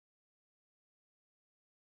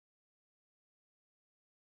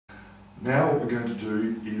Now what we're going to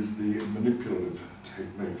do is the manipulative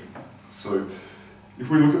technique. So if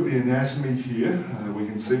we look at the anatomy here, we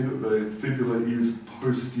can see that the fibula is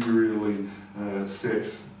posteriorly set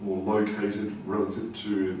or located relative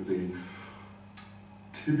to the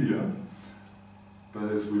tibia.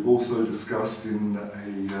 But as we've also discussed in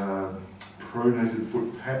a pronated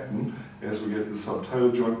foot pattern, as we get the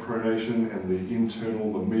subtalar joint pronation and the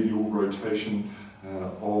internal, the medial rotation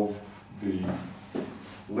of the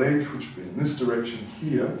leg, which would be in this direction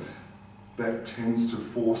here, that tends to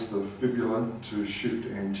force the fibula to shift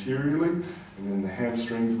anteriorly, and then the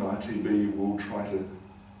hamstrings and RTB will try to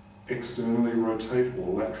externally rotate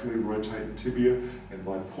or laterally rotate the tibia, and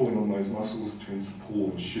by pulling on those muscles tends to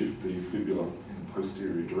pull and shift the fibula in a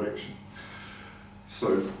posterior direction.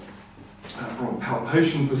 So from a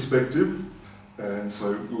palpation perspective, and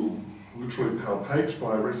so we'll literally palpate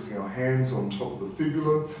by resting our hands on top of the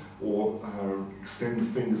fibula, or extend the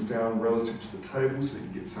fingers down relative to the table so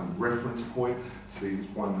you get some reference point, see is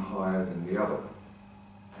one higher than the other.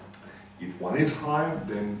 If one is higher,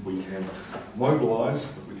 then we can mobilise,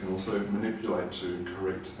 but we can also manipulate to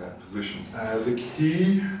correct that position. The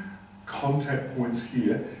key contact points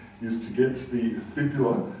here is to get the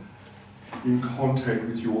fibula in contact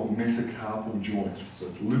with your metacarpal joint. So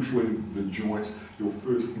it's literally the joint, your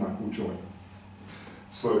first knuckle joint.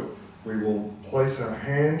 So we will place our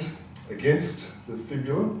hand against the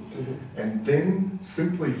fibula and then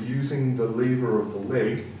simply using the lever of the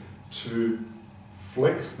leg to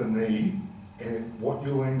flex the knee, and what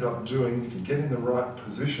you'll end up doing if you get in the right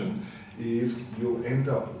position is you'll end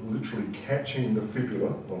up literally catching the fibula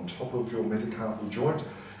on top of your metacarpal joint,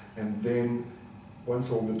 and then once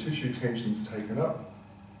all the tissue tension's taken up,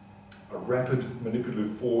 a rapid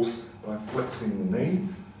manipulative force by flexing the knee,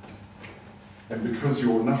 and because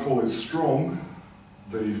your knuckle is strong,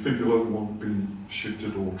 the fibula won't be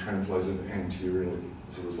shifted or translated anteriorly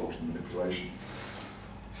as a result of manipulation.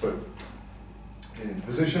 So get into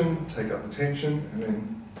position, take up the tension, and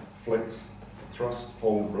then flex, thrust,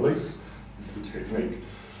 hold, release is the technique.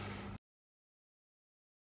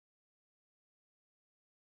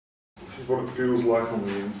 This is what it feels like on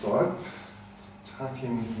the inside. So tuck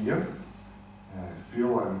in here, and I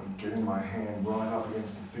feel I'm getting my hand right up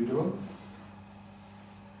against the fibula,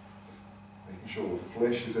 making sure the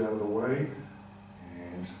flesh is out of the way,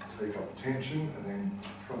 and take up the tension, and then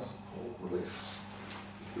thrust, hold, release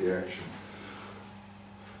is the action.